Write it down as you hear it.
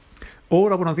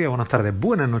Hola, buenos días, buenas tardes,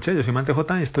 buenas noches, yo soy Mante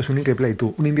J y esto es un In Replay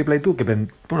 2. Un In Replay 2 que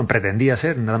bueno, pretendía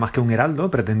ser nada más que un heraldo,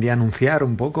 pretendía anunciar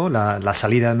un poco la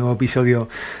salida del nuevo episodio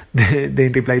de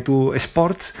In Replay 2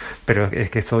 Sports, pero es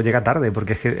que esto llega tarde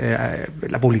porque es que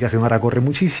la publicación ahora corre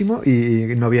muchísimo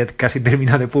y no había casi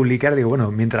terminado de publicar. Digo,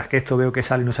 bueno, mientras que esto veo que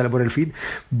sale y no sale por el feed,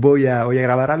 voy a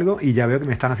grabar algo y ya veo que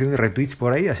me están haciendo retweets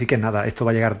por ahí, así que nada, esto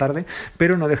va a llegar tarde,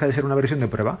 pero no deja de ser una versión de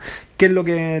prueba. ¿Qué es lo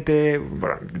que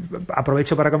bueno,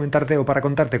 aprovecho para comentarte o para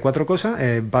contarte cuatro cosas?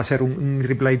 Va a ser un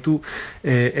Reply to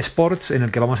Sports en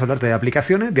el que vamos a hablar de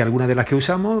aplicaciones, de algunas de las que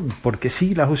usamos, por qué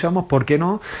sí las usamos, por qué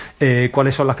no,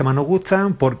 cuáles son las que más nos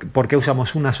gustan, por qué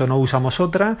usamos unas o no usamos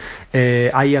otras.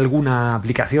 Hay alguna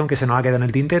aplicación que se nos ha quedado en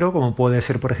el tintero, como puede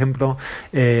ser, por ejemplo,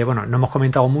 bueno, no hemos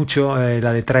comentado mucho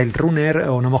la de Trail Runner,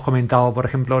 o no hemos comentado, por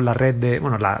ejemplo, la red de,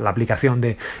 bueno, la aplicación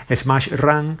de Smash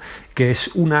Run, que es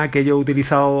una que yo he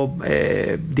utilizado,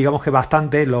 digamos que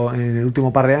bastante en el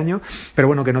último par de años, pero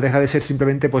bueno, que no deja de ser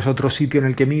simplemente pues otro sitio en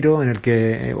el que miro, en el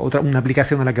que una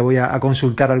aplicación en la que voy a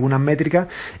consultar algunas métricas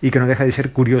y que no deja de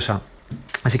ser curiosa.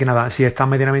 Así que nada, si estás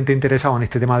medianamente interesado en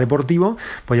este tema deportivo,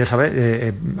 pues ya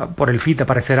sabes, por el feed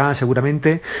aparecerá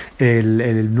seguramente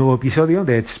el nuevo episodio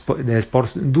de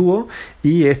Sports Duo,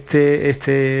 y este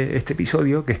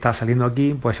episodio que está saliendo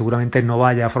aquí, pues seguramente no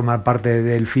vaya a formar parte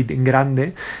del feed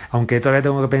grande, aunque todavía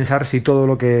tengo que pensar si todo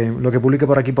lo que publique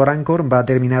por aquí por Anchor va a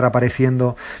terminar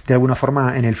apareciendo de alguna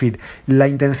forma en el feed. La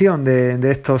intención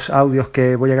de estos audios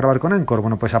que voy a grabar con Anchor,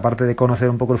 bueno, pues aparte de conocer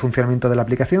un poco el funcionamiento de la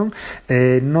aplicación,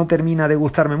 no termina de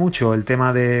gustarme mucho el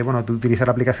tema de, bueno, de utilizar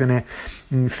aplicaciones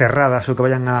cerradas o que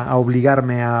vayan a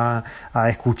obligarme a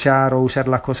escuchar o usar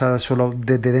las cosas solo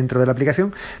desde dentro de la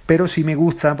aplicación, pero sí me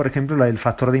gusta, por ejemplo, el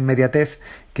factor de inmediatez,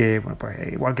 que bueno, pues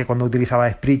igual que cuando utilizaba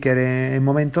Spreaker en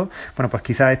momentos, bueno, pues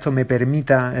quizás esto me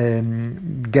permita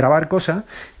grabar cosas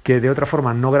que de otra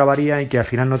forma no grabaría y que al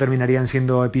final no terminarían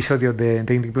siendo episodios de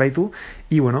In Replay 2.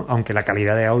 Y bueno, aunque la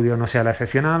calidad de audio no sea la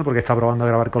excepcional, porque está probando a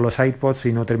grabar con los iPods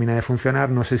y no termina de funcionar,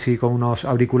 no sé si con unos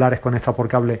auriculares conectados por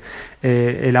cable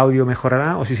el audio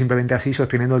mejorará, o si simplemente así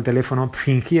sosteniendo el teléfono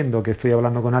fingiendo que estoy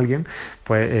hablando con alguien,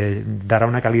 pues dará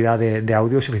una calidad de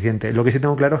audio suficiente. Lo que sí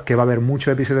tengo claro es que va a haber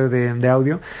muchos episodios de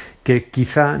audio que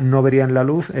quizá no verían la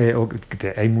luz, o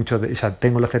que hay muchos, o sea,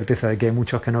 tengo la certeza de que hay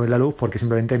muchos que no ven la luz porque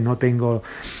simplemente no tengo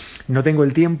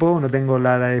el tiempo, no tengo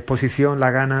la exposición,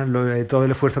 la gana, todo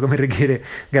el esfuerzo que me requiere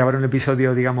grabar un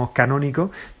episodio, digamos,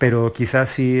 canónico, pero quizás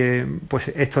si pues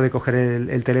esto de coger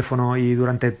el teléfono y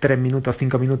durante 3 minutos,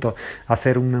 5 minutos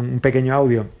hacer un pequeño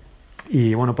audio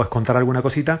y bueno, pues contar alguna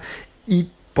cosita, y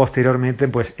posteriormente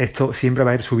pues esto siempre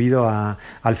va a ir subido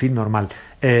al feed normal.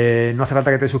 No hace falta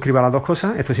que te suscribas a las dos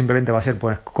cosas, esto simplemente va a ser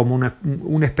pues como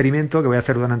un experimento que voy a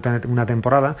hacer durante una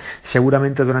temporada.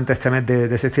 Seguramente durante este mes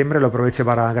de septiembre lo aproveche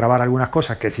para grabar algunas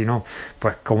cosas que si no,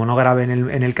 pues como no grabe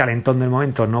en el calentón del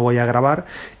momento, no voy a grabar,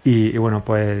 y bueno,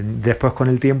 pues después con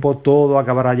el tiempo todo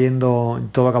acabará yendo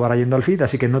al feed,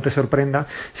 así que no te sorprenda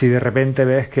si de repente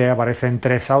ves que aparecen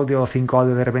 3 audios o 5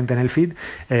 audios de repente en el feed.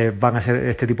 Van a ser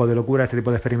este tipo de locura, este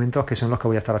tipo de experimentos que son los que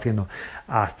voy a estar haciendo.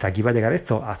 Hasta aquí va a llegar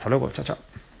esto, hasta luego, chao, chao.